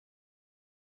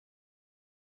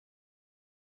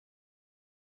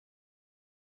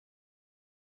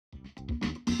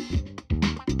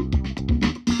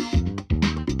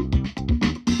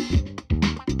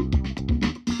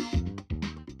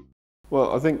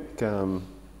Well, I think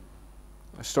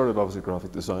I started off as a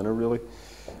graphic designer really,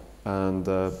 and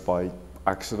by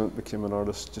accident became an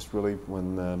artist just really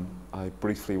when I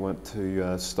briefly went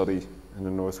to study in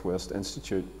the Northwest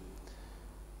Institute,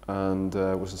 and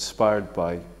was inspired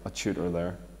by a tutor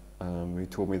there. He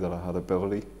told me that I had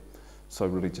ability, so I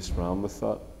really just ran with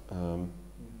that, and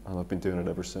I've been doing it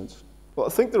ever since. Well, I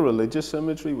think the religious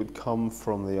imagery would come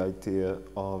from the idea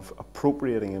of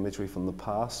appropriating imagery from the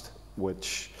past,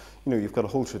 which, you know, you've got a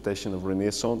whole tradition of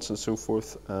Renaissance and so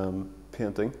forth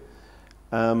painting,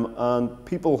 and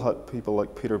people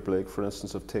like Peter Blake, for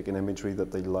instance, have taken imagery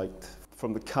that they liked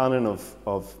from the canon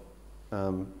of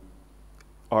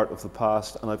art of the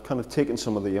past, and I've kind of taken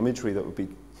some of the imagery that would be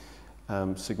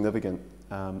significant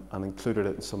and included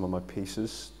it in some of my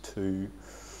pieces to,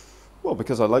 well,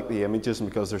 because I like the images and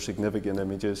because they're significant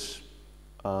images,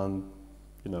 and,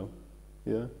 you know,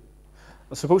 yeah.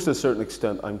 I suppose to a certain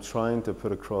extent I'm trying to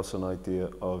put across an idea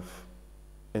of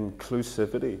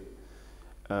inclusivity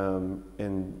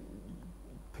in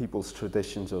people's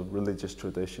traditions of religious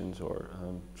traditions or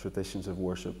traditions of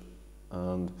worship,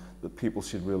 and that people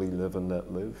should really live and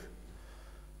let live.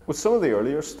 With some of the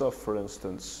earlier stuff, for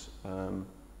instance,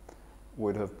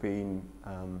 would have been,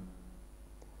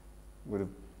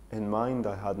 in mind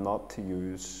I had not to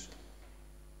use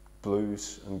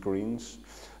blues and greens.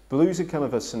 Blues are kind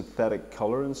of a synthetic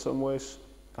colour in some ways,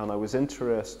 and I was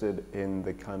interested in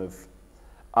the kind of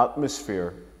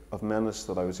atmosphere of menace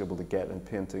that I was able to get in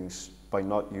paintings by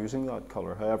not using that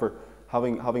colour. However,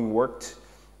 having worked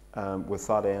with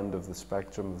that end of the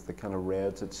spectrum, with the kind of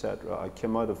reds, etc., I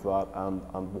came out of that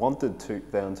and wanted to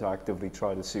then to actively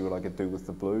try to see what I could do with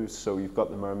the blues. So you've got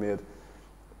the mermaid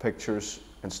pictures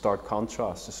in stark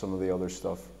contrast to some of the other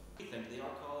stuff. What do you think the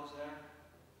art colours there?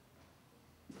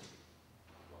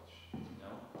 Watch. No?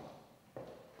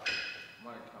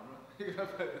 My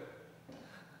camera.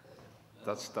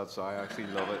 That's I actually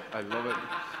love it. I love it.